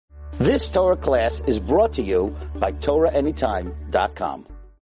This Torah class is brought to you by TorahAnytime.com.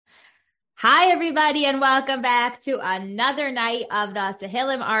 Hi, everybody, and welcome back to another night of the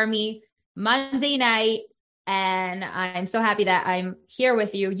Tehillim Army, Monday night. And I'm so happy that I'm here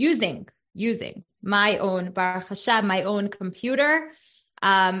with you using my own, Baruch Hashem, my own computer.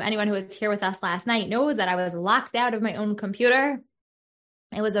 Anyone who was here with us last night knows that I was locked out of my own computer.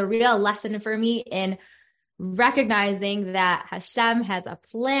 It was a real lesson for me in recognizing that Hashem has a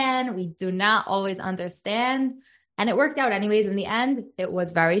plan. We do not always understand. And it worked out anyways. In the end, it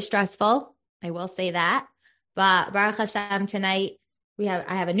was very stressful. I will say that. But Baruch Hashem, tonight, I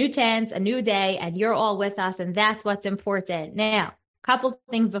have a new chance, a new day, and you're all with us. And that's what's important. Now, a couple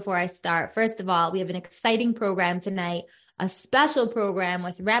things before I start. First of all, we have an exciting program tonight, a special program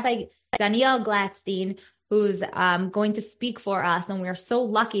with Rabbi Daniel Glatstein, who's going to speak for us. And we're so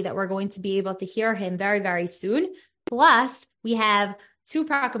lucky that we're going to be able to hear him very, very soon. Plus, we have two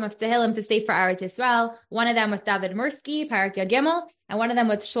parakim of Tehillim to say for Eretz Yisrael, one of them with David Mursky, Parak Yod Gimel, and one of them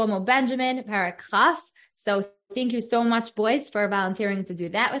with Shlomo Benjamin, Parak Chaf. So thank you so much, boys, for volunteering to do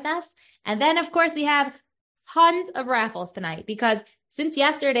that with us. And then, of course, we have tons of raffles tonight because since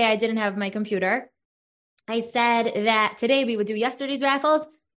yesterday I didn't have my computer, I said that today we would do yesterday's raffles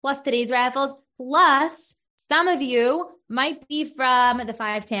plus today's raffles plus some of you might be from the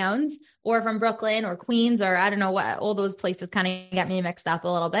Five Towns or from Brooklyn or Queens or I don't know what, all those places kind of got me mixed up a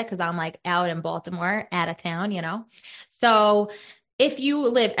little bit because I'm like out in Baltimore, out of town, you know. So if you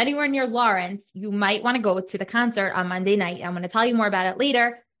live anywhere near Lawrence, you might want to go to the concert on Monday night. I'm going to tell you more about it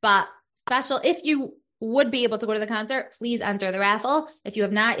later, but special, if you would be able to go to the concert, please enter the raffle. If you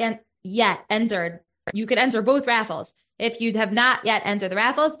have not yet entered, you could enter both raffles. If you have not yet entered the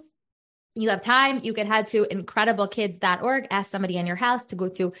raffles, you have time, you can head to INKREDIBLEKids.org, ask somebody in your house to go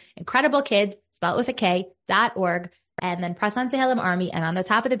to INKREDIBLEKids, spelled with a K.org, and then press on Tehillim Army, and on the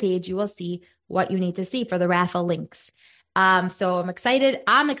top of the page, you will see what you need to see for the raffle links. So I'm excited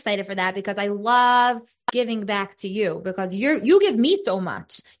for that because I love giving back to you because you give me so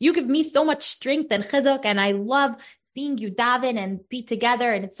much. You give me so much strength and chizuk, and I love seeing you daven and be together,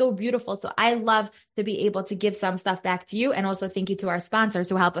 and it's so beautiful. So I love to be able to give some stuff back to you, and also thank you to our sponsors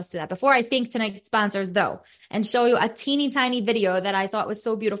who help us do that. Before I thank tonight's sponsors, though, and show you a teeny tiny video that I thought was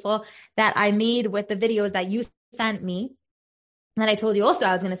so beautiful that I made with the videos that you sent me, that I told you also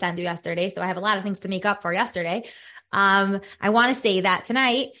I was going to send you yesterday. So I have a lot of things to make up for yesterday. I want to say that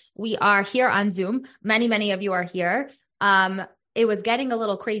tonight we are here on Zoom. Many, many of you are here. It was getting a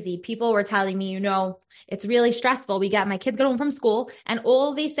little crazy. People were telling me, it's really stressful. My kids get home from school and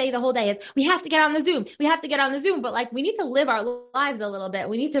all they say the whole day is, we have to get on the Zoom. We have to get on the Zoom. But like, we need to live our lives a little bit.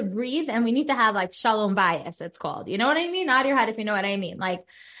 We need to breathe and we need to have like shalom bias, it's called. You know what I mean? Nod your head if you know what I mean. Like,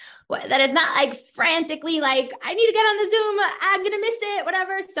 that it's not like frantically like, I need to get on the Zoom. I'm going to miss it,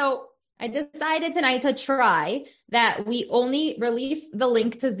 whatever. So I decided tonight to try that we only release the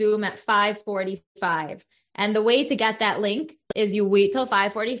link to Zoom at 5:45. And the way to get that link is you wait till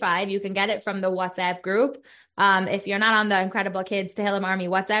 5:45. You can get it from the WhatsApp group. If you're not on the Incredible Kids Tehillim Army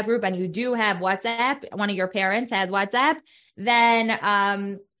WhatsApp group and you do have WhatsApp, one of your parents has WhatsApp,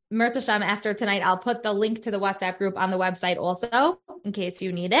 then Mirza Shem, after tonight, I'll put the link to the WhatsApp group on the website also in case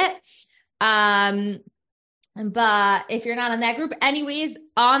you need it. But if you're not on that group, anyways,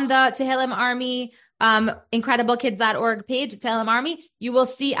 on the Tehillim Army INKREDIBLEKids.org page, Tehillim Army, you will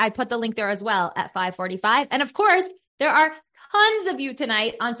see I put the link there as well at 5:45. And of course, there are tons of you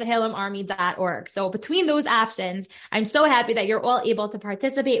tonight on TehillimArmy.org. So between those options, I'm so happy that you're all able to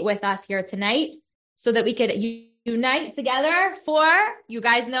participate with us here tonight so that we could unite together for, you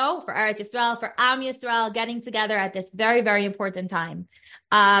guys know, for Eretz Yisrael, for Am Yisrael, getting together at this very, very important time.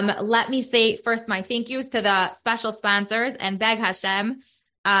 Let me say first my thank yous to the special sponsors and beg Hashem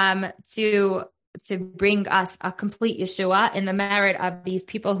to bring us a complete Yeshua in the merit of these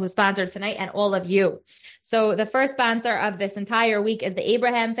people who sponsored tonight and all of you. So the first sponsor of this entire week is the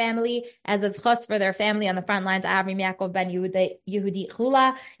Abraham family, as a chos for their family on the front lines, Avram Yaakov ben Yehudi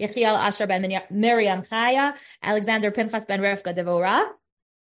Chula, Yechiel Asher ben Miriam Chaya, Alexander Pinchas ben Rivka Devora.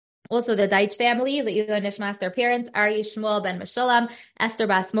 Also the Deitch family, Le'ilo Nishmas, their parents, Ari Shmuel ben Meshulam, Esther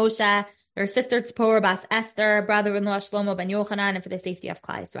Bas Moshe, her sister Tzipora Bas Esther, brother-in-law Shlomo ben Yochanan, and for the safety of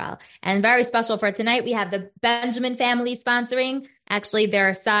Klal Yisrael. And very special for tonight, we have the Benjamin family sponsoring. Actually,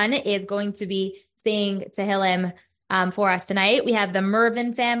 their son is going to be saying Tehillim for us tonight. We have the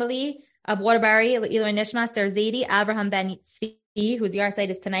Mervin family of Waterbury, Le'ilo Nishmas, their Zaidi, Abraham ben Tzvi, whose yard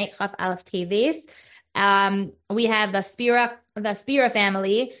site is tonight, Chaf Aleph Teves. We have the Spira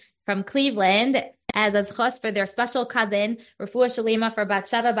family from Cleveland, as a chos for their special cousin, Refuah Shalima for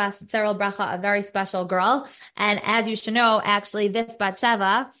Batsheva Bas Tzeral Bracha, a very special girl. And as you should know, actually, this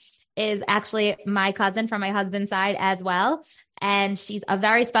Batsheva is actually my cousin from my husband's side as well. And she's a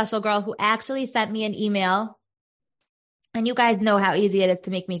very special girl who actually sent me an email. And you guys know how easy it is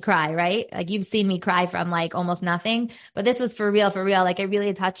to make me cry, right? Like you've seen me cry from like almost nothing, but this was for real, for real. Like it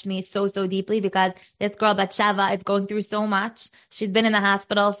really touched me so, so deeply because this girl, Batsheva, is going through so much. She's been in the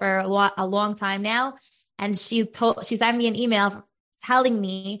hospital for a long time now. And she sent me an email telling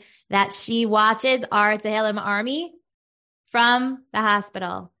me that she watches our Tehillim Army from the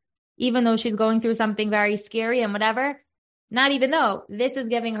hospital, even though she's going through something very scary and whatever. Not even though this is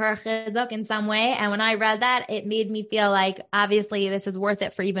giving her chizuk in some way. And when I read that, it made me feel like obviously this is worth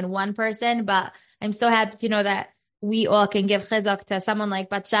it for even one person, but I'm so happy to know that we all can give chizuk to someone like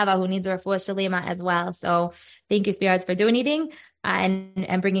Batsheva who needs refuah shalima as well. So thank you, spirits, for donating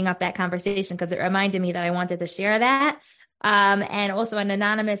and bringing up that conversation because it reminded me that I wanted to share that. And also an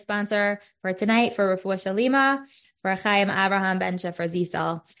anonymous sponsor for tonight for refuah shalima for Chaim Abraham Bencha for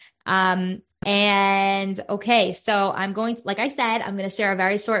Zisal. And okay, so I'm going to, like I said, I'm going to share a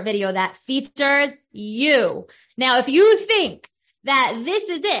very short video that features you. Now, if you think that this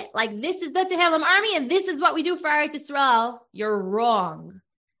is it, like this is the Tehillim Army and this is what we do for Eretz Yisrael, you're wrong.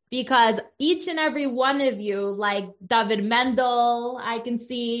 Because each and every one of you, like David Mendel, I can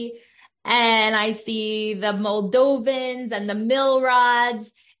see, and I see the Moldovans and the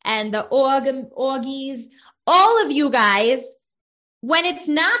Milrods and the Augies, all of you guys. When it's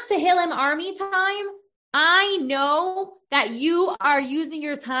not Tehillim Army time, I know that you are using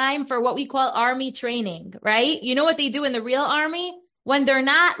your time for what we call army training, right? You know what they do in the real army? When they're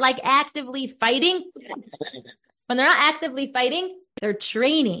not like actively fighting, they're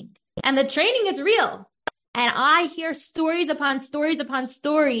training. And the training is real. And I hear stories upon stories upon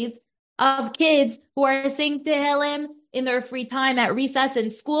stories of kids who are saying Tehillim in their free time at recess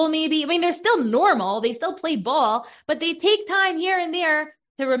in school, maybe. I mean, they're still normal. They still play ball, but they take time here and there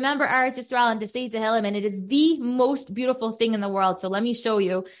to remember Eretz Yisrael and to say Tehillim. And it is the most beautiful thing in the world. So let me show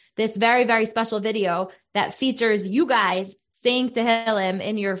you this very, very special video that features you guys saying Tehillim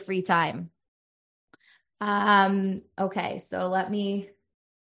in your free time. Okay, so let me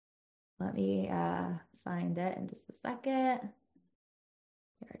find it in just a second.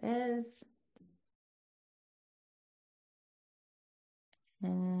 Here it is.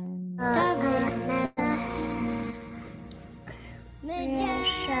 And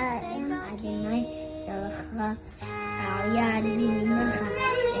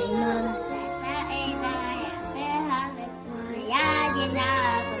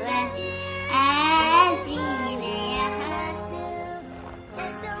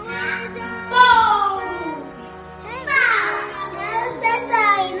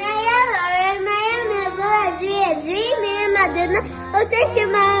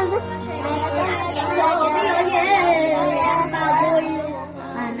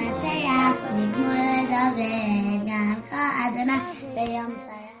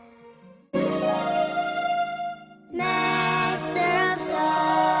Master of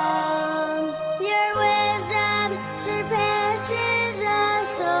Psalms, your wisdom surpasses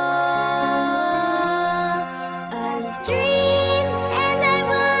us all. I've dreamed and I've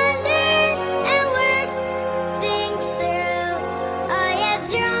wondered and worked things through. I have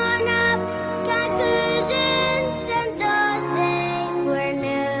drawn up conclusions and thought they were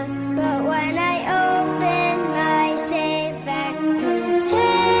new. But when I open my safe back to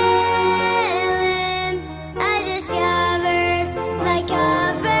Tehillim, I discovered my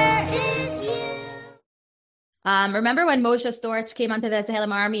cover is you. remember when Moshe Storch came onto the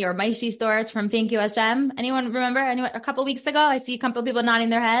Tehillim Army, or Maishi Storch from Thank You Hashem? Anyone remember? Anyone? A couple weeks ago, I see a couple of people nodding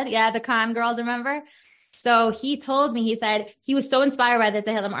their head. Yeah, the Khan girls, remember? So he told me, he said he was so inspired by the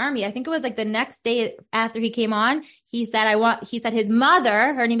Tehillim Army. I think it was like the next day after he came on, he said his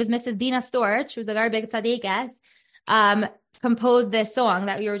mother, her name was Mrs. Dina Storch, who's a very big tzaddikas, composed this song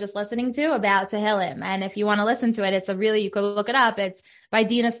that we were just listening to about Tehillim. And if you want to listen to it, you could look it up. It's by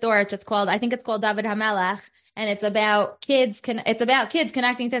Dina Storch. I think it's called David HaMelech. And it's about kids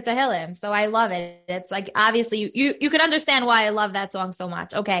connecting to Tehillim. So I love it. It's like, obviously you can understand why I love that song so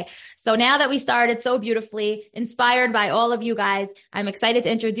much. Okay. So now that we started so beautifully, inspired by all of you guys, I'm excited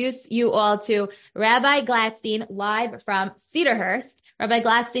to introduce you all to Rabbi Glatstein live from Cedarhurst. Rabbi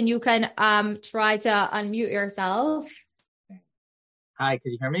Glatstein, you can try to unmute yourself. Hi,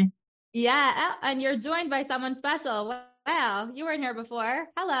 can you hear me? Yeah, and you're joined by someone special. Wow, you weren't here before.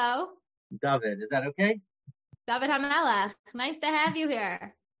 Hello. David, is that okay? David HaMelech. Nice to have you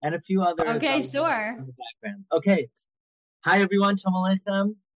here. And a few others. Okay, sure. In the background. Okay. Hi, everyone. Shalom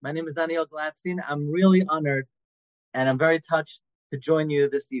Aleichem. My name is Daniel Glatstein. I'm really honored and I'm very touched to join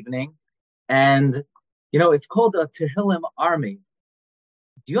you this evening. And, it's called a Tehillim Army.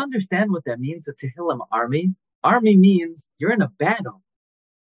 Do you understand what that means, a Tehillim army? Army means you're in a battle.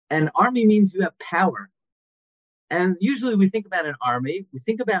 And army means you have power. And usually we think about an army, we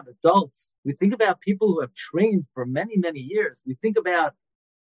think about adults, we think about people who have trained for many, many years. We think about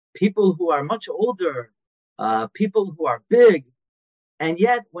people who are much older, people who are big. And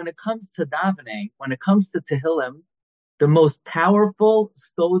yet, when it comes to davening, when it comes to Tehillim, the most powerful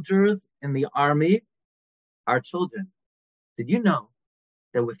soldiers in the army are children. Did you know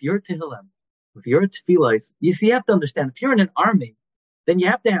that with your Tehillim, with your tefillahs, you see, you have to understand, if you're in an army, then you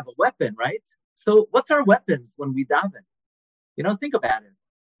have to have a weapon, right? So what's our weapons when we daven? Think about it.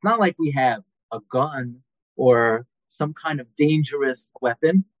 It's not like we have a gun or some kind of dangerous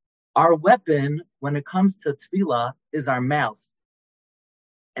weapon. Our weapon, when it comes to tefillah, is our mouth.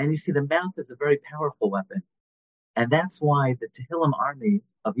 And you see, the mouth is a very powerful weapon. And that's why the Tehillim army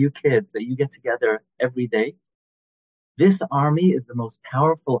of you kids that you get together every day, this army is the most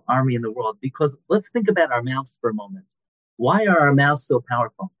powerful army in the world. Because let's think about our mouths for a moment. Why are our mouths so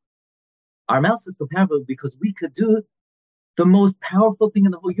powerful? Our mouths are so powerful because we could do the most powerful thing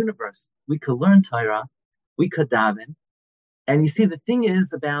in the whole universe. We could learn Torah, we could daven. And you see, the thing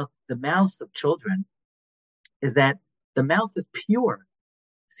is about the mouths of children is that the mouth is pure.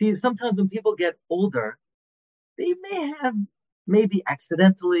 See, sometimes when people get older, they may have, maybe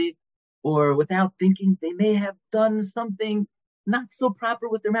accidentally or without thinking, they may have done something not so proper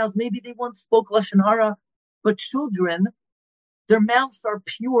with their mouths. Maybe they once spoke Lashon Hara, but children, their mouths are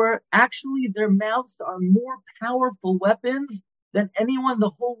pure. Actually, their mouths are more powerful weapons than anyone in the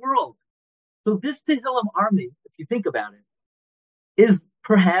whole world. So this Tehillim army, if you think about it, is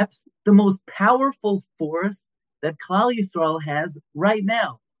perhaps the most powerful force that Klal Yisrael has right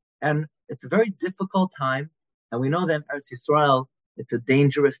now. And it's a very difficult time. And we know that in Eretz Yisrael, it's a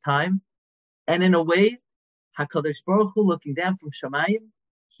dangerous time. And in a way, HaKadosh Baruch Hu, looking down from Shamayim,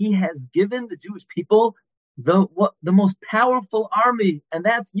 he has given the Jewish people the most powerful army. And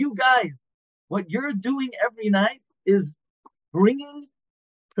that's you guys. What you're doing every night is bringing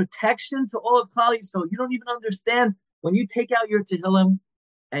protection to all of Klal Yisrael. You don't even understand. When you take out your Tehillim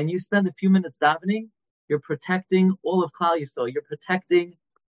and you spend a few minutes davening, you're protecting all of Klal Yisrael. You're protecting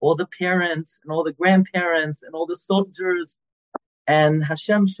all the parents and all the grandparents and all the soldiers. And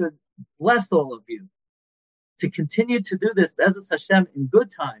Hashem should bless all of you to continue to do this, Be'ezus Hashem, in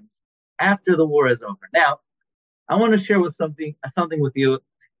good times after the war is over. Now, I want to share something with you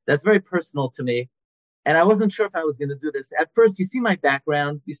that's very personal to me. And I wasn't sure if I was going to do this. At first, you see my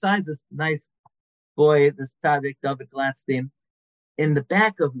background, besides this nice boy, this tzaddik, David Glatstein, in the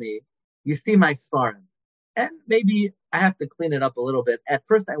back of me, you see my Sfarim. And maybe I have to clean it up a little bit. At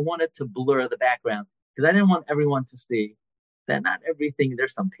first, I wanted to blur the background because I didn't want everyone to see that not everything,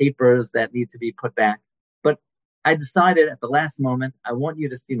 there's some papers that need to be put back. But I decided at the last moment, I want you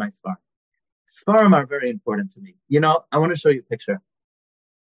to see my Sfarim. Sfarim are very important to me. I want to show you a picture.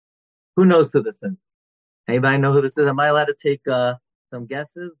 Who knows who this is? Anybody know who this is? Am I allowed to take some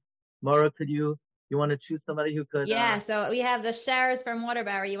guesses? Maura, you want to choose somebody who could? Yeah, so we have the shares from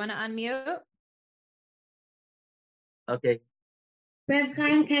Waterbury. You want to unmute? Okay. Reb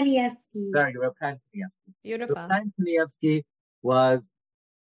Chaim Kanievsky. Very good, Reb Chaim Kanievsky. Beautiful. Reb Chaim Kanievsky was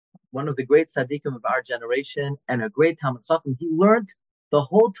one of the great tzaddikim of our generation and a great Talmud Chacham. He learned the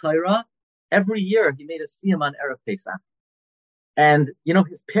whole Torah every year. He made a siyum on Erev Pesach. And,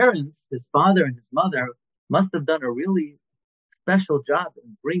 his parents, his father and his mother, must have done a really special job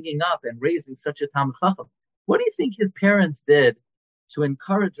in bringing up and raising such a Talmud Chacham. What do you think his parents did to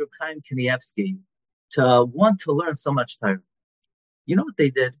encourage Reb Chaim Kanievsky to want to learn so much Torah? You know what they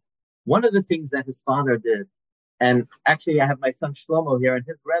did? One of the things that his father did, and actually I have my son Shlomo here, and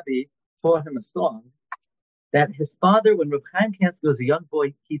his Rebbe taught him a song, that his father, when Reb Chaim Kanievsky was a young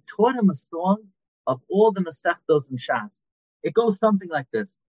boy, he taught him a song of all the Masechtos and Shas. It goes something like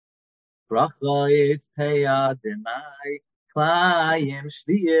this. Brachos Peya Demai Klayim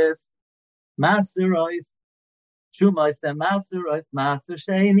Shviyis Maserois Shumos and Maserois Maser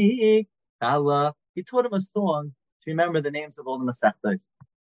Sheni Kala. He taught him a song to remember the names of all the Masechtos.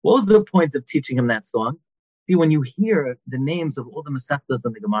 What was the point of teaching him that song? See, when you hear the names of all the Masechtos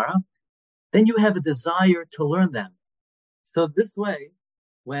in the Gemara, then you have a desire to learn them. So this way,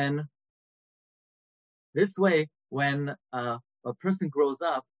 when a person grows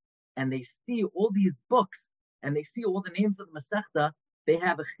up and they see all these books and they see all the names of the Masechta, they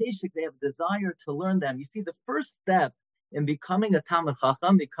have a cheshik, they have a desire to learn them. You see, the first step in becoming a Talmud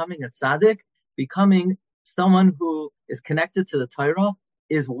Chacham, becoming a tzaddik, becoming someone who is connected to the Torah,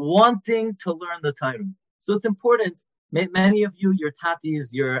 is wanting to learn the Torah. So it's important. Many of you, your tatis,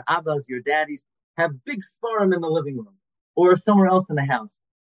 your abbas, your daddies, have big sfarim in the living room or somewhere else in the house.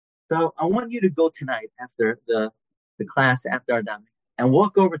 So I want you to go tonight after the class, after our davening, and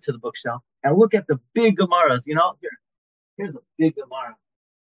walk over to the bookshelf and look at the big Gemaras. Here's a big Gemara.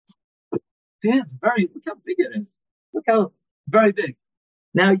 See, look how big it is. Look how very big.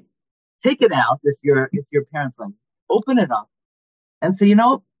 Now, take it out if your parents like, open it up and say,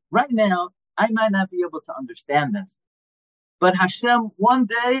 right now, I might not be able to understand this. But Hashem, one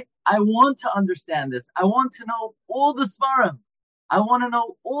day, I want to understand this. I want to know all the Svarim. I want to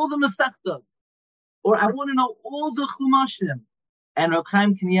know all the Masechtas. Or I want to know all the Chumashim. And Reb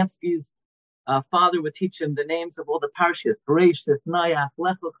Chaim Kanievsky's father would teach him the names of all the Parshas, Bereshit, Noach,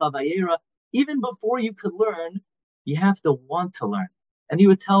 Lech Lecha, Vayera. Even before you could learn, you have to want to learn. And he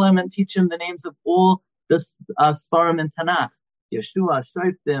would tell him and teach him the names of all the Svarim in Tanakh, Yeshua,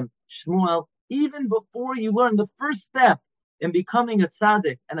 Shoftim, Shmuel. Even before you learn, the first step in becoming a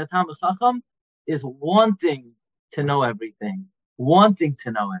tzaddik and a Talmid Chacham is wanting to know everything, wanting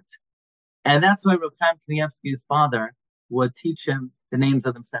to know it. And that's why Reb Chaim Kanievsky's father would teach him the names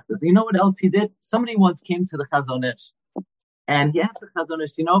of the Masechtas. You know what else he did? Somebody once came to the Chazon Ish, and he asked the Chazon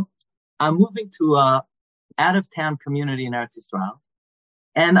Ish, I'm moving to a out-of-town community in Eretz Yisrael,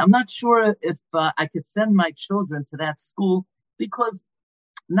 and I'm not sure if I could send my children to that school because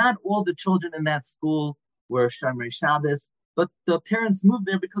not all the children in that school were Shomerei Shabbos, but the parents moved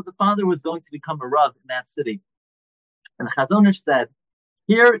there because the father was going to become a Rav in that city. And the Chazon Ish said,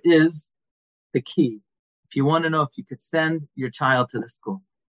 here is the key. If you want to know if you could send your child to the school,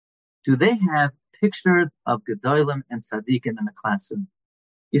 do they have pictures of Gedolim and Tzaddikim in the classroom?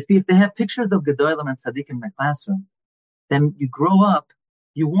 You see, if they have pictures of Gedolim and Tzaddikim in the classroom, then you grow up,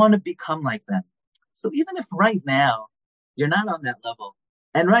 you want to become like them. So even if right now you're not on that level,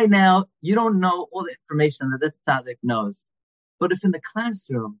 and right now you don't know all the information that this tzaddik knows, but if in the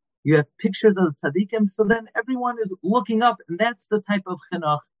classroom you have pictures of the tzaddikim, so then everyone is looking up, and that's the type of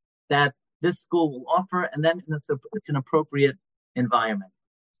chinuch that this school will offer, and then it's an appropriate environment.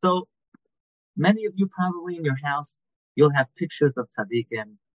 So many of you probably in your house, you'll have pictures of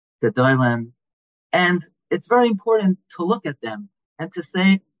tzaddikim, gedolim, and it's very important to look at them and to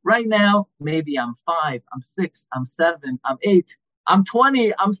say, right now, maybe I'm 5, I'm 6, I'm 7, I'm 8, I'm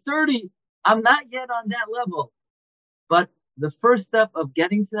 20, I'm 30. I'm not yet on that level. But the first step of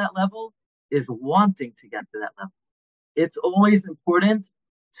getting to that level is wanting to get to that level. It's always important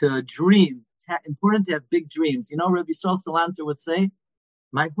to dream. It's important to have big dreams. Rabbi Yisrael Salanter would say,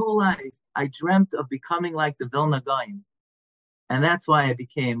 my whole life, I dreamt of becoming like the Vilna Gaon. And that's why I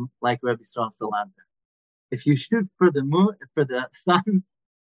became like Rabbi Yisrael Salanter. If you shoot for the moon, for the sun,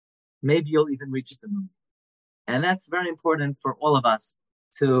 maybe you'll even reach the moon. And that's very important for all of us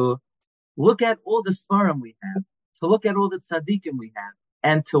to look at all the Svarim we have, to look at all the tzaddikim we have,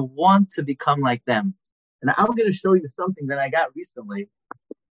 and to want to become like them. And I'm going to show you something that I got recently.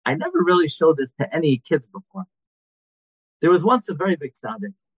 I never really showed this to any kids before. There was once a very big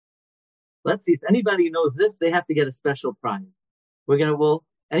tzaddik. Let's see, if anybody knows this, they have to get a special prize.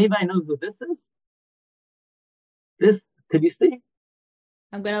 Anybody knows who this is? This, could you see?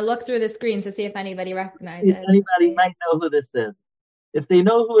 I'm going to look through the screen to see if anybody recognizes it. Anybody might know who this is. If they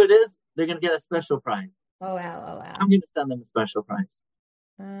know who it is, they're going to get a special prize. Oh, wow. I'm going to send them a special prize.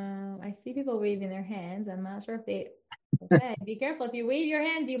 I see people waving their hands. I'm not sure if they... Okay, be careful. If you wave your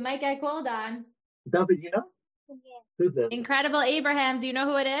hands, you might get called on. David, you know? Yeah. Who's this? Incredible Abraham. Do you know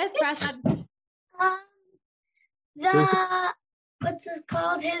who it is? Press on. What's this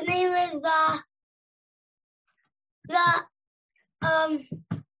called? His name is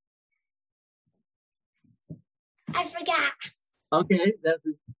I forgot. Okay, that's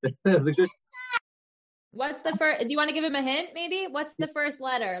a good. What's the first? Do you want to give him a hint? Maybe. What's the first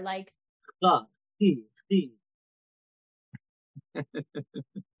letter? Like. He.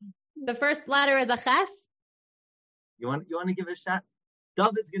 The first letter is a ches. You want to give it a shot?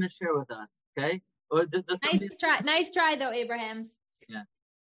 David's going to share with us. Okay. Or Nice try though, Abrahams. Yeah.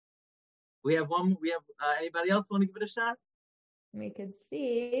 We have one. Anybody else want to give it a shot? We could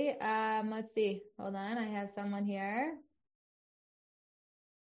see. Let's see. Hold on. I have someone here.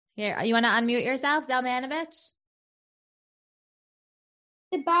 Here, you want to unmute yourself, Zalmanovich?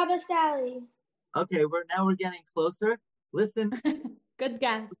 The Baba Sally. Okay, we're getting closer. Listen. Good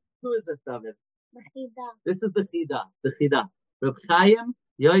guess. Who is this, David? The Chida. This is the Chida. Reb Chaim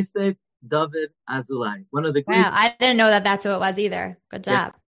Yosef David Azulai. One of the great. Wow, I didn't know that who it was either. Good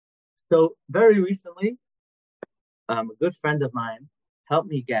job. Yeah. So very recently, a good friend of mine helped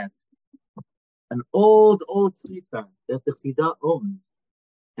me get an old sefer that the Chida owns.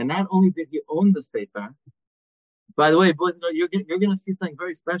 And not only did he own the sefer, by the way, boys, you're going to see something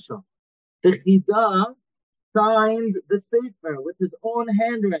very special. The Chida signed the Sefer with his own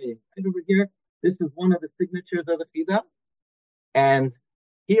handwriting. Right over here, this is one of the signatures of the Chidah. And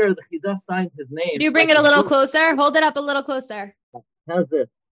here the Chidah signed his name. Could you bring it a little closer? Hold it up a little closer. How's this?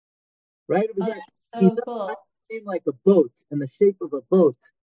 Right over here. That's so cool. Signed his name like a boat, in the shape of a boat,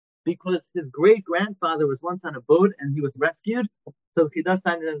 because his great-grandfather was once on a boat and he was rescued. So the Chidah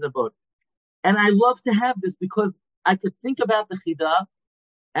signed it as a boat. And I love to have this because I could think about the Chidah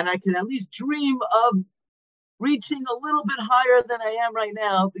and I can at least dream of reaching a little bit higher than I am right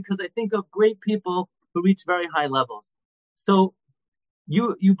now, because I think of great people who reach very high levels. So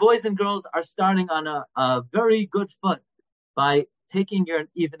you boys and girls are starting on a very good foot by taking your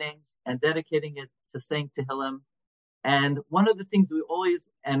evenings and dedicating it to saying Tehillim. And one of the things we always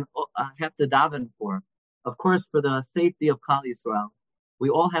have to daven for, of course, for the safety of Klal Yisrael, we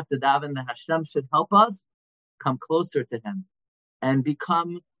all have to daven that Hashem should help us come closer to Him and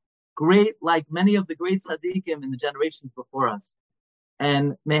become great, like many of the great tzaddikim in the generations before us.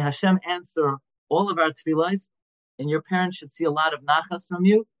 And may Hashem answer all of our tefillahs, and your parents should see a lot of nachas from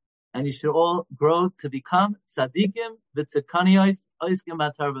you, and you should all grow to become tzaddikim v'tzidkaniyos oiskim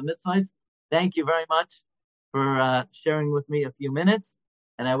b'Torah v'mitzvos. Thank you very much for sharing with me a few minutes,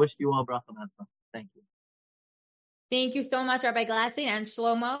 and I wish you all bracha v'atzlacha. Thank you. Thank you so much, Rabbi Glatstein and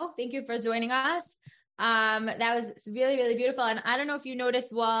Shlomo. Thank you for joining us. That was really, really beautiful. And I don't know if you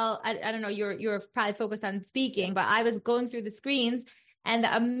noticed I don't know, you're probably focused on speaking, but I was going through the screens, and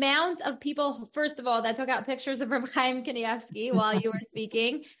the amount of people, first of all, that took out pictures of Rabbi Chaim Kanievsky while you were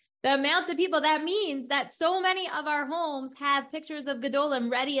speaking, the amount of people, that means that so many of our homes have pictures of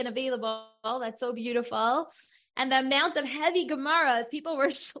Gedolim ready and available. That's so beautiful. And the amount of heavy Gemaras people were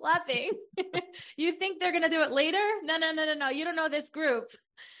schlepping. You think they're going to do it later? No. You don't know this group.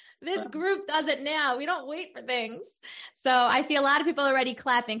 This group does it now. We don't wait for things. So I see a lot of people already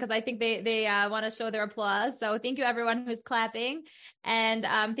clapping because I think they want to show their applause. So thank you, everyone who's clapping. And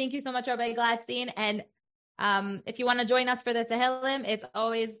thank you so much, Rabbi Glatstein. And if you want to join us for the Tehillim, it's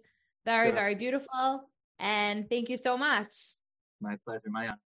always very, very beautiful. And thank you so much. My pleasure,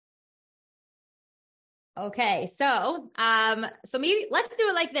 Maya. Okay, so maybe let's do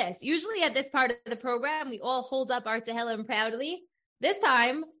it like this. Usually at this part of the program, we all hold up our Tehillim proudly. This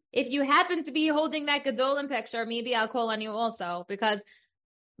time, if you happen to be holding that Gedolim picture, maybe I'll call on you also, because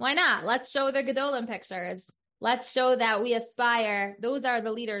why not? Let's show the Gedolim pictures. Let's show that we aspire. Those are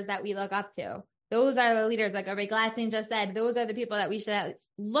the leaders that we look up to. Those are the leaders, like Rabbi Glatstein just said, those are the people that we should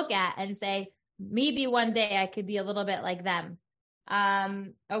look at and say, maybe one day I could be a little bit like them.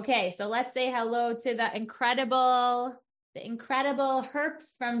 Okay, so let's say hello to the incredible Herps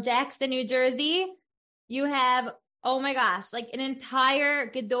from Jackson, New Jersey. You have, oh my gosh, like an entire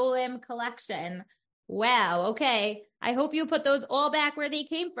Gedolim collection. Wow, okay. I hope you put those all back where they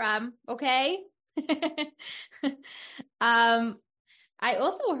came from, okay? I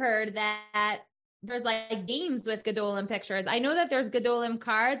also heard that there's like games with Gedolim pictures. I know that there's Gedolim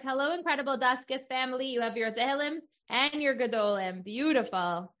cards. Hello, Incredible Duskis family. You have your Tehillim and your Gedolim.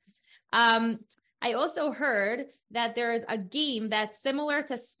 Beautiful. I also heard that there's a game that's similar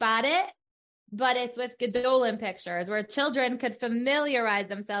to Spot It, but it's with Gedolim pictures where children could familiarize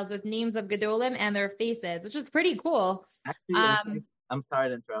themselves with names of Gedolim and their faces, which is pretty cool. Actually, I'm sorry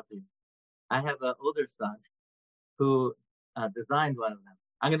to interrupt you. I have an older son who designed one of them.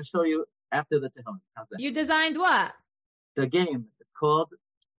 I'm going to show you after the Tehillim. How's that? You designed what? The game. It's called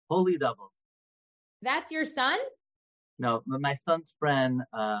Holy Doubles. That's your son? No, my son's friend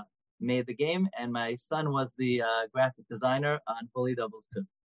made the game, and my son was the graphic designer on Holy Doubles too.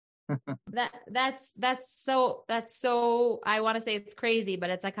 That's so I want to say it's crazy, but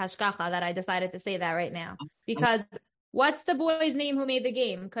it's like hashgacha that I decided to say that right now. Because what's the boy's name who made the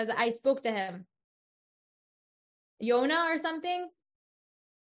game? Because I spoke to him. Yona or something?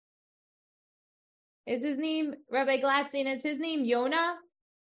 Is his name Rabbi Glatstein? Is his name Yona?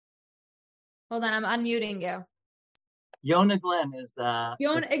 Hold on, I'm unmuting you. Yona Glenn is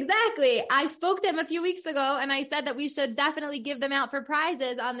Yona, exactly. I spoke to him a few weeks ago, and I said that we should definitely give them out for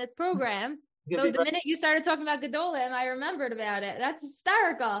prizes on this program. So the minute you started talking about Gedolim, I remembered about it. That's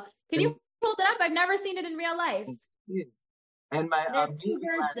hysterical. Can you hold it up? I've never seen it in real life. Yes. And my two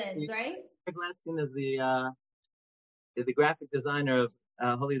versions, right? Glatstein is the graphic designer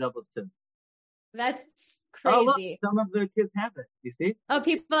of Holy Doubles too. That's crazy. Oh, look, some of the kids have it. You see? Oh,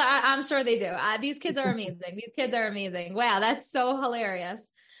 people, I'm sure they do. These kids are amazing. These kids are amazing. Wow, that's so hilarious.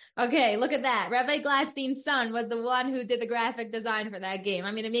 Okay, look at that. Rabbi Glatstein's son was the one who did the graphic design for that game.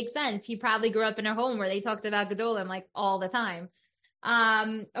 I mean, it makes sense. He probably grew up in a home where they talked about Gedolim like all the time.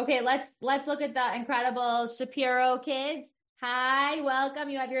 Okay, let's look at the incredible Shapiro kids. Hi, welcome.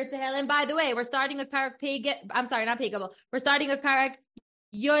 You have your Tehillim. By the way, we're starting with Parak I'm sorry, not Pei Gimel. We're starting with Parak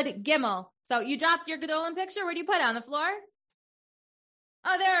Yud Gimel. So you dropped your Gedolim picture. Where do you put it? On the floor?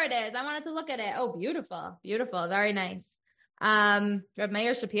 Oh, there it is. I wanted to look at it. Oh, beautiful. Beautiful. Very nice. Reb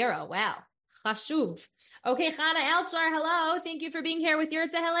Meir Shapiro. Wow. Chashuv. Okay, Chana Elchar, hello. Thank you for being here with your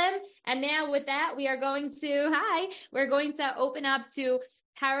Tehillim. And now with that, we're going to open up to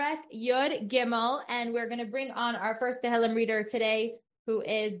Parak Yud Gimel, and we're going to bring on our first Tehillim reader today, who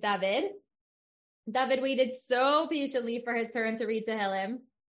is David. David waited so patiently for his turn to read Tehillim,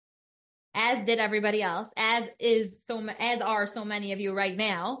 as did everybody else, as are so many of you right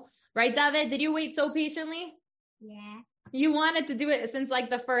now. Right, David? Did you wait so patiently? Yeah. You wanted to do it since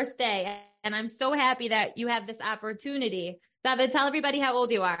like the first day, and I'm so happy that you have this opportunity. David, tell everybody how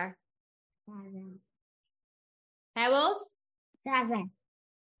old you are. 7. How old? 7.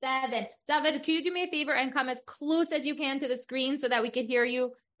 7. David, can you do me a favor and come as close as you can to the screen so that we can hear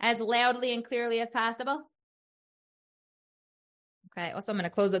you as loudly and clearly as possible? Okay. Also, I'm going to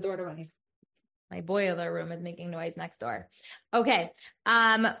close the door to my boiler room is making noise next door. Okay.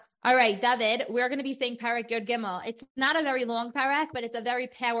 All right, David, we're going to be saying Parak Yud Gimel. It's not a very long parak, but it's a very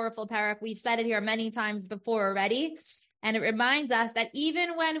powerful parak. We've said it here many times before already. And it reminds us that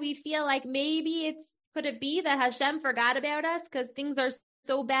even when we feel like maybe could it be that Hashem forgot about us because things are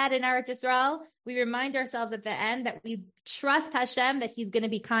so bad in Eretz Yisrael, we remind ourselves at the end that we trust Hashem, that he's going to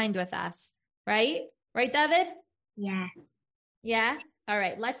be kind with us. Right? Right, David? Yes. Yeah? All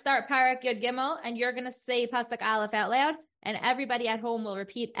right, let's start Parak Yud Gimel, and you're going to say Pasuk Aleph out loud, and everybody at home will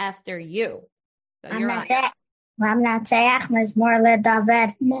repeat after you. So you're on. Lamnatseach Mizmor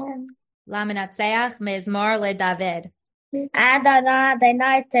LeDavid. Laminatseach Mizmor LeDavid. Adonai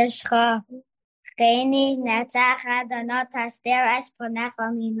Adonai Tishcha. Cheni Netzach Adonai Tasdir Es Ponecha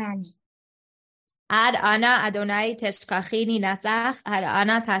Mimeni. Ad Ana Adonai Tishkachini Netzach Ad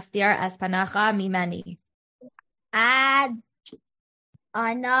Ana Tasdir Es Ponecha Mimeni. Ad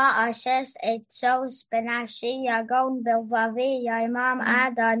Ana Ashes Etzos Benafshi Yagon Bilvavi Yamam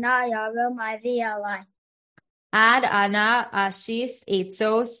Ad Ana Yarum Avi Alai. Ad Ana Ashis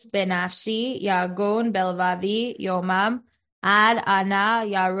Etzos Benafshi Yagon Belvavi Yomam Ad Ana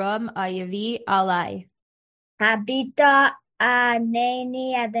Yarum Avi Alai. Habita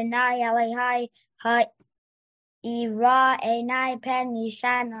Aneni Adonai Alihai Ha'ira Enai Pen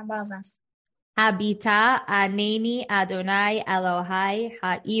Nishan Abavas. Habita Aneni Adonai Elohai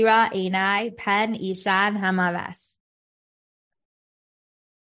Ha'ira Enai Pen Ishan Hamavas.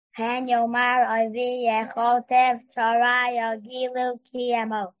 Pen Yomar Avi Yechotev Torah Yagilu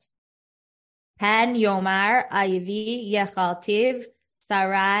Kiyamot. Pen Yomar Avi Yechaltiv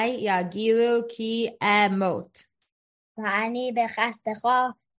Sarai Yagilu Ki Emot. Va'ani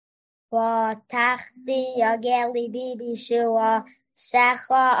Bechastecha V'tachdi Yagel Libi Bishua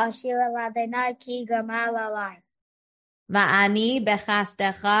Secha Ashira Ladonai Ki Gamal Alai. Va'ani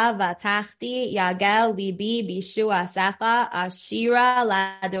bechastecha v'tachti yagel libi bishu asecha ashira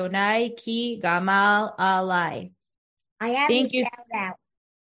ladonai ki gamal alai. I have Thank a you. shout out.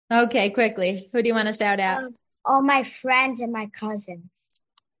 Okay, quickly. Who do you want to shout out? All my friends and my cousins.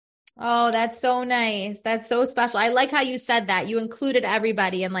 Oh, that's so nice. That's so special. I like how you said that. You included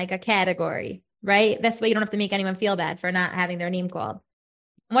everybody in like a category, right? This way you don't have to make anyone feel bad for not having their name called.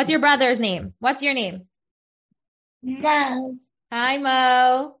 What's your brother's name? What's your name? No. Hi,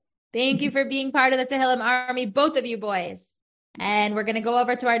 Mo. Thank you for being part of the Tehillim Army, both of you boys. And we're going to go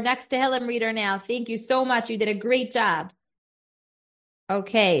over to our next Tehillim reader now. Thank you so much. You did a great job.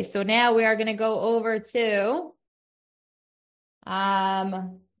 Okay, so now we are going to go over to,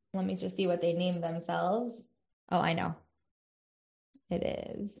 let me just see what they named themselves. Oh, I know. It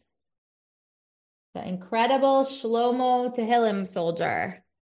is the Incredible Shlomo Tehillim Soldier.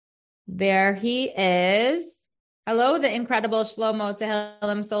 There he is. Hello, the Incredible Shlomo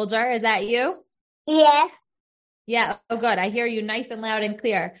Tehillim Soldier. Is that you? Yeah. Yeah. Oh, good. I hear you nice and loud and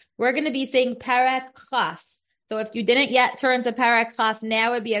clear. We're going to be saying Parak Chaf. So if you didn't yet turn to Parak Chaf,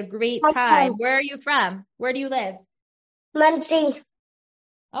 now would be a great time. Where are you from? Where do you live? Muncie.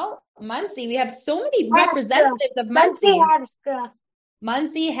 Oh, Muncie. We have so many representatives of Muncie.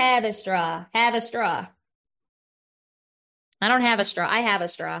 Muncie have a straw. Have a straw. I don't have a straw. I have a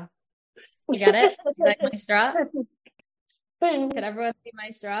straw. You got it? You like my straw? Could everyone see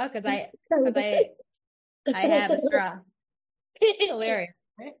my straw? Because I have a straw. It's hilarious,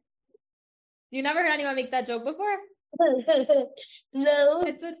 right? You never heard anyone make that joke before? No.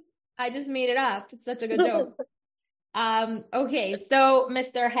 I just made it up. It's such a good joke. Okay, so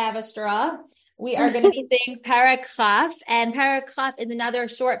Mr. Have a Straw, We are going to be saying Parak Chaf, and Parak Chaf is another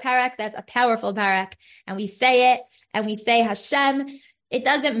short parak that's a powerful parak. And we say it, and we say Hashem. It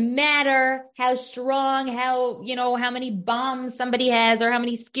doesn't matter how strong, how many bombs somebody has or how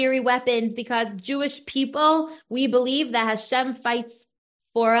many scary weapons, because Jewish people, we believe that Hashem fights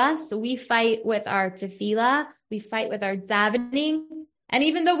for us. We fight with our tefillah, we fight with our davening. And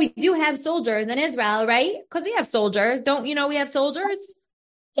even though we do have soldiers in Israel, right? Because we have soldiers. Don't you know we have soldiers?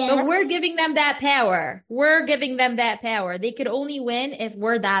 Yeah. But we're giving them that power. We're giving them that power. They could only win if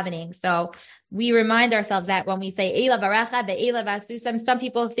we're davening. So we remind ourselves that when we say Eila Varacha, the Eila Vasusam, some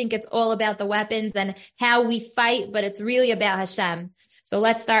people think it's all about the weapons and how we fight, but it's really about Hashem. So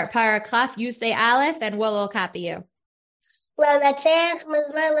let's start Parak Chaf. You say Aleph and we'll all copy you. L'natzeach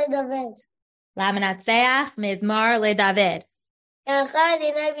mizmar leDavid. L'menatzeach mizmar leDavid. Yancha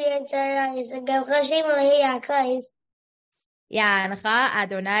Adonai b'yom tzara, yisagavcha Shem Elohi Yaakov. Ya'ancha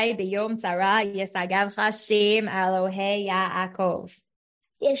Adonai b'yom tzara, yisagavcha Shem Elohe Yaakov.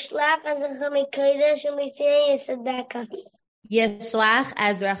 Yishlach azracha mikodesh u'mitzion yisadaka. Yishlach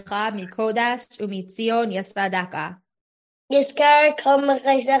azracha mikodesh u'mitzion yisadaka. Yizkar kol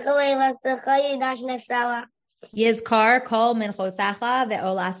mechasecha ve'olascha yidash nesala. Yizkar kol minchosecha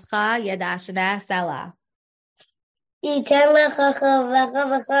ve'olascha yedashna sela. Yitan lecha chavavecha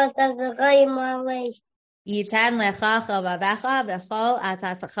v'chol tasdecha yimalei. Yitan lecha chavavecha v'chol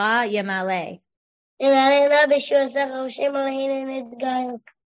atasecha yemale. Yimalena b'shuasecha v'shem Eloheinu nidgayu.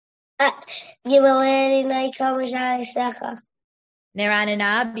 Yimalei Adonai kol m'shalisecha.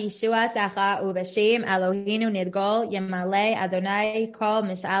 Neranina b'shua secha u'v'shem Eloheinu nidgol yemale Adonai kol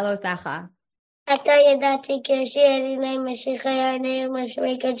mishalo secha. Ata yadati kirshi Adonai mashicha yanei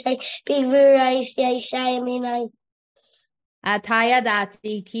u'mashmei kachai b'gvura yisya yaminai. Ataya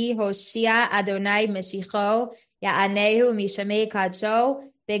dati ki hoshia Adonai Meshicho ya'anehu mishamei kadsho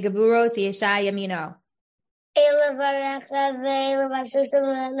begeburos yesha yamino. Eila varacha ve'eila vasusam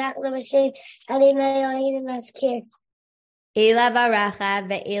v'anachnu b'shem Adonai Eloheinu nazkir. Eila varacha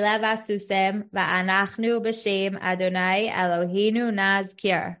ve'eila vasusem va'anachnu b'shem Adonai Eloheinu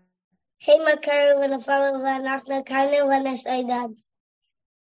nazkir. Hema karu v'nafalu v'anachnu kanu v'nesaydad.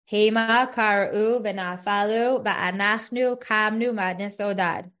 Hema karu v'nafalu va'anachnu kamnu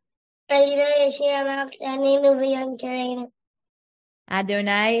madnesodad. Adonai Yeshia Aninu v'yom kareinu.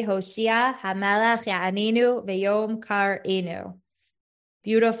 Adonai Hoshia Hamelech Ya'aninu v'yom kar'enu.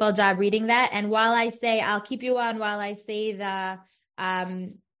 Beautiful job reading that. And while I say, I'll keep you on while I say the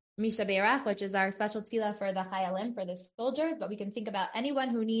Misha Beirach, which is our special tefillah for the Chayalim, for the soldiers, but we can think about anyone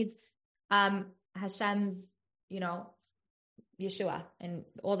who needs Hashem's, Yeshua and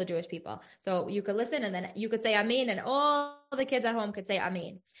all the Jewish people. So you could listen and then you could say Amen, and all the kids at home could say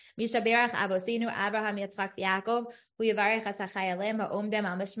Amen. Misha Berach Avosinu Abraham Yitzchak Yaakov Hu Yivarech As HaChayalim Ha'omdem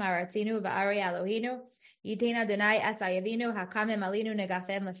Al Mishmar Artzinu Va'ari Elohinu Yitin Adonai As HaYavinu Hakamim Alinu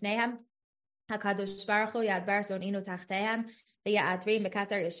Negafem Lefnehem HaKadosh Baruch Hu Yadbar Zoninu Tachtehem V'Ya'atrim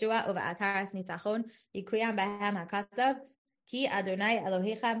B'Kasar Yeshua Uva'ataras Nitzachon Yikuyam Bahem HaKasav Ki Adonai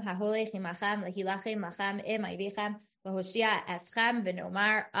Elohichem Ha'holech Imachem Lehilachem Lachem Im Ayvichem V'Hoshia Eschem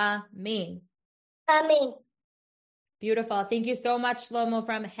V'Nomar Amen. Amen. Beautiful. Thank you so much, Shlomo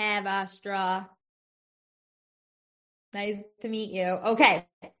from Havastra. Nice to meet you. Okay.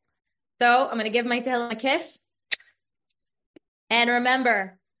 So I'm going to give my Tehillim a kiss. And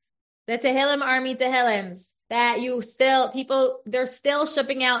remember, the Tehillim Army Tehillims that they're still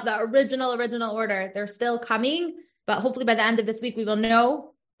shipping out the original order. They're still coming, but hopefully by the end of this week, we will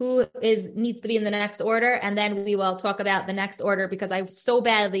know who needs to be in the next order. And then we will talk about the next order, because I so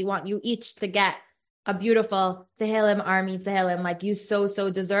badly want you each to get a beautiful Tehillim Army Tehillim like you so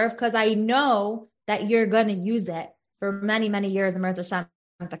deserve, because I know that you're going to use it for many, many years in Mirz Hashem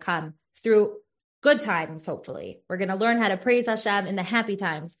to come, through good times, hopefully. We're going to learn how to praise Hashem in the happy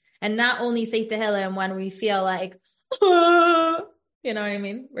times and not only say Tehillim when we feel like, you know what I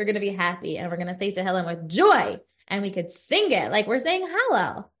mean? We're going to be happy, and we're going to say Tehillim with joy, and we could sing it like we're saying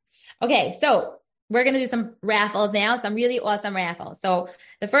Hallel. Okay, so we're going to do some raffles now, some really awesome raffles. So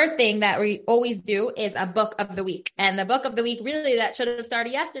the first thing that we always do is a book of the week. And the book of the week, really, that should have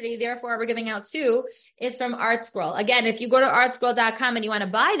started yesterday, therefore we're giving out two, is from ArtScroll. Again, if you go to artscroll.com and you want to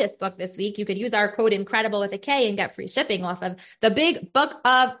buy this book this week, you could use our code INKREDIBLE with a K and get free shipping off of the Big Book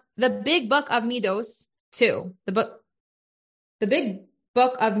of Midos 2. The Big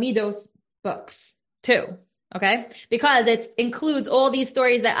Book of Midos books 2. Okay, because it includes all these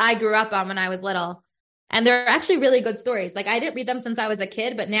stories that I grew up on when I was little. And they're actually really good stories. Like, I didn't read them since I was a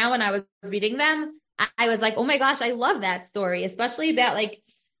kid, but now when I was reading them, I was like, oh my gosh, I love that story, especially that like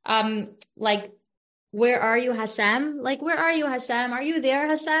where are you, Hashem? Like, where are you, Hashem? Are you there,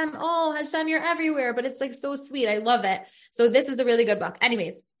 Hashem? Oh, Hashem, you're everywhere, but it's like so sweet. I love it. So this is a really good book.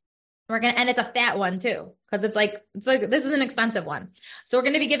 Anyways, and it's a fat one too, because it's like, this is an expensive one. So we're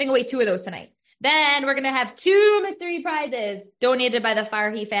going to be giving away 2 of those tonight. Then we're going to have 2 mystery prizes donated by the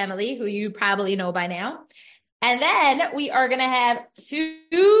Farhi family, who you probably know by now. And then we are going to have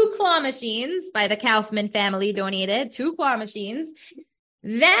 2 claw machines by the Kaufman family donated, 2 claw machines.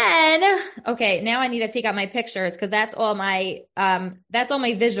 Then, okay, now I need to take out my pictures because that's all my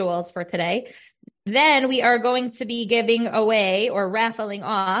visuals for today. Then we are going to be giving away or raffling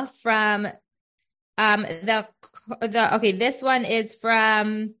off from this one is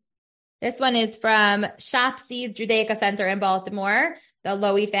from Shop Seeds Judaica Center in Baltimore, the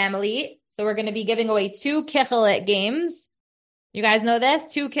Lowy family. So we're going to be giving away 2 Kichelet games. You guys know this?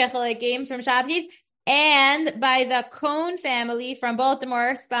 2 Kichelet games from Shop Seeds. And by the Cohn family from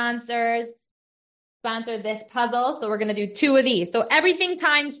Baltimore sponsored this puzzle. So we're going to do 2 of these. So everything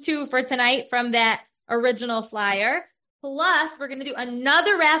times 2 for tonight from that original flyer. Plus, we're going to do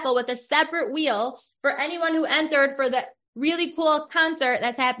another raffle with a separate wheel for anyone who entered for the really cool concert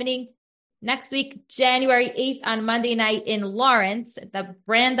that's happening next week, January 8th on Monday night in Lawrence at the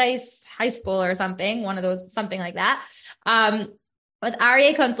Brandeis High School or something, one of those, something like that. With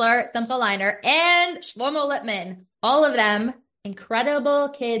Aryeh Kunstler, Simcha Leiner, and Shlomo Lippman. All of them incredible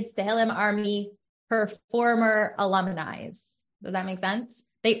kids, Tehillim Army, her former alumni. Does that make sense?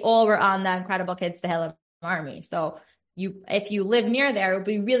 They all were on the Incredible Kids Tehillim Army. So if you live near there, it would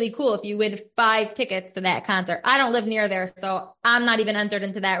be really cool if you win 5 tickets to that concert. I don't live near there, so I'm not even entered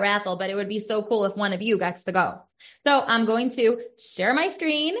into that raffle, but it would be so cool if one of you gets to go. So I'm going to share my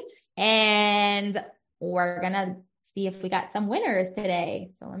screen and we're going to see if we got some winners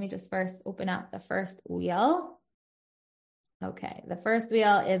today. So let me just first open up the first wheel. Okay, the first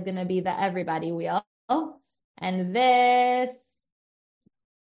wheel is going to be the everybody wheel. And this,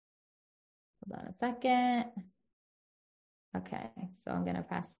 hold on a second. Okay, so I'm going to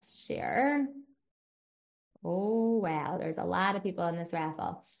press share. Oh, wow, there's a lot of people in this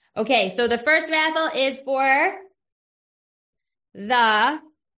raffle. Okay, so the first raffle is for the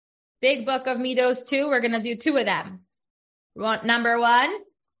Big Book of Midos 2. We're going to do 2 of them. Number one,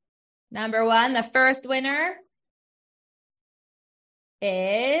 the first winner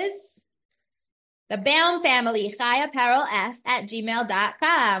is the Baum family,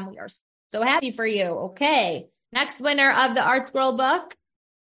 chayaparelf@gmail.com. We are so happy for you. Okay. Next winner of the Art Scroll book,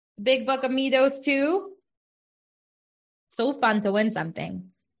 Big Book of Midos 2. So fun to win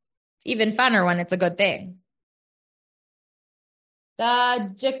something. It's even funner when it's a good thing. The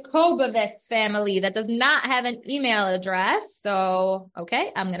Jacobovitz family that does not have an email address. So,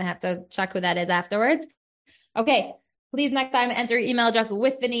 okay, I'm going to have to check who that is afterwards. Okay, please next time enter your email address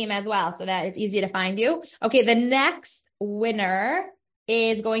with the name as well so that it's easy to find you. Okay, the next winner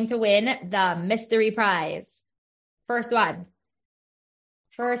is going to win the mystery prize. First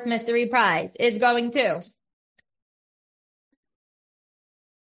mystery prize is going to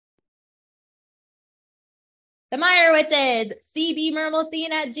the Meyerowitzes,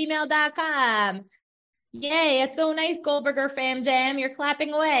 cbmermelstein@gmail.com. Yay, it's so nice, Goldberger Fam Jam. You're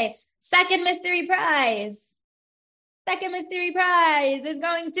clapping away. Second mystery prize is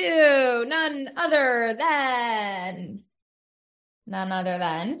going to none other than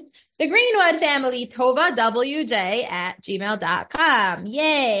the Greenwood family, TovaWJ@gmail.com.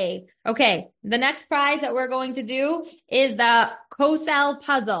 Yay. Okay, the next prize that we're going to do is the Kosel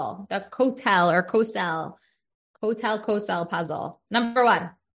puzzle, the Kotel puzzle. Number 1.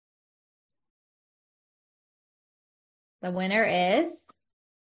 The winner is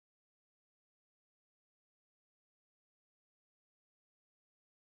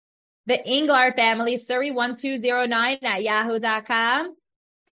the Inglar family, Surrey1209@yahoo.com.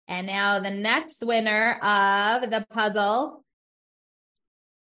 And now the next winner of the puzzle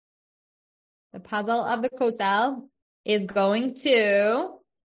of the Kosel is going to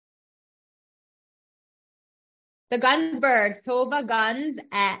the Gunsbergs,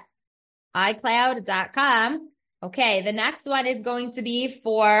 tovaguns@icloud.com. Okay, the next one is going to be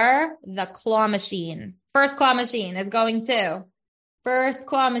for the claw machine. First claw machine is going to First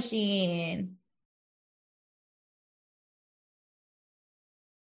claw machine.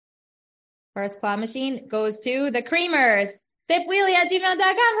 First claw machine goes to the Creamers. Sipwheelie@gmail.com.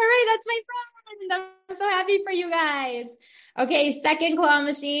 Hooray, that's my friend. I'm so happy for you guys. Okay, second claw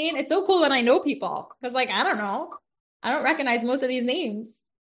machine. It's so cool when I know people. Because, like, I don't know. I don't recognize most of these names.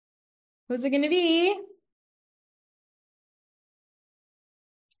 Who's it going to be?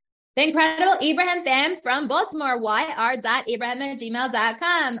 The incredible Ibrahim fam from Baltimore,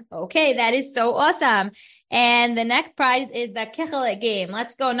 yr.ibrahim@gmail.com. Okay, that is so awesome. And the next prize is the Kichelet game.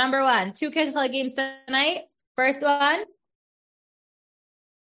 Let's go. Number 1, 2 Kichelet games tonight. First one.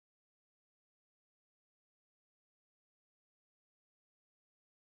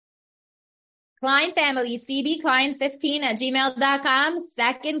 Klein family, cbklein15@gmail.com.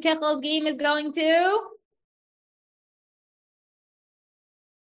 Second Kichel's game is going to...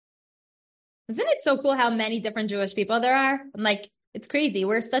 Isn't it so cool how many different Jewish people there are? I'm like, it's crazy.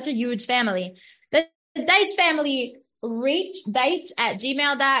 We're such a huge family. The Deitch family,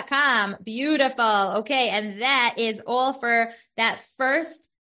 reachdeitch@gmail.com. Beautiful. Okay, and that is all for that first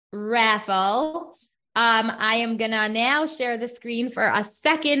raffle. I am gonna now share the screen for a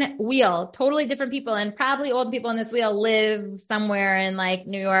second wheel. Totally different people, and probably all the people in this wheel live somewhere in like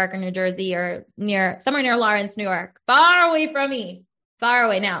New York or New Jersey or somewhere near Lawrence, New York, far away from me. Far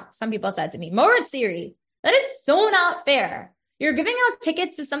away. Now, some people said to me, Moritz Siri, that is so not fair. You're giving out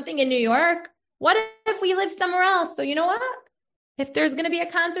tickets to something in New York. What if we live somewhere else? So you know what? If there's going to be a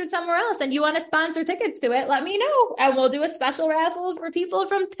concert somewhere else and you want to sponsor tickets to it, let me know. And we'll do a special raffle for people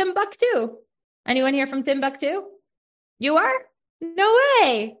from Timbuktu. Anyone here from Timbuktu? You are? No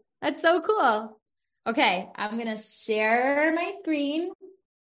way. That's so cool. Okay, I'm going to share my screen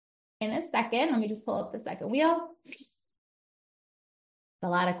in a second. Let me just pull up the second wheel. A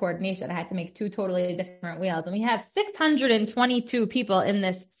lot of coordination. I had to make 2 totally different wheels. And we have 622 people in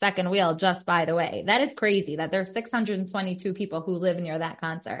this second wheel, just by the way. That is crazy that there's 622 people who live near that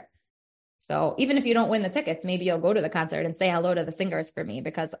concert. So even if you don't win the tickets, maybe you'll go to the concert and say hello to the singers for me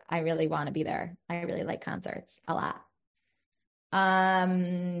because I really want to be there. I really like concerts a lot.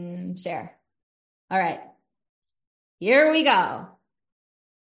 Share. All right. Here we go.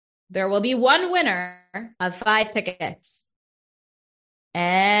 There will be one winner of 5 tickets.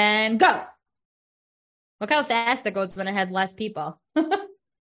 And go. Look how fast it goes when it has less people. It's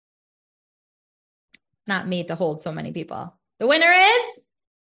not made to hold so many people. The winner is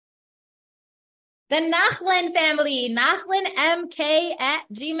the Nachlin family,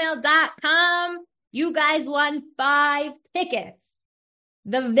 nachlinmk@gmail.com. You guys won 5 tickets.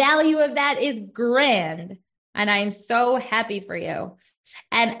 The value of that is grand. And I'm so happy for you.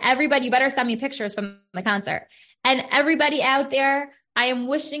 And everybody, you better send me pictures from the concert. And everybody out there, I am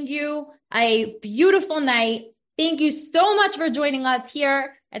wishing you a beautiful night. Thank you so much for joining us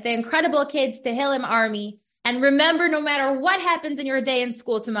here at the Incredible Kids Tehillim Army. And remember, no matter what happens in your day in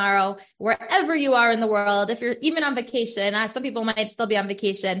school tomorrow, wherever you are in the world, if you're even on vacation, some people might still be on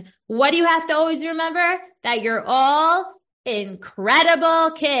vacation, what do you have to always remember? That you're all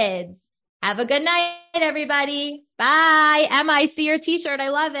incredible kids. Have a good night, everybody. Bye. Emma, I see your t-shirt. I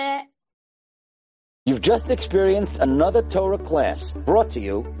love it. You've just experienced another Torah class brought to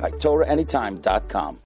you by TorahAnytime.com.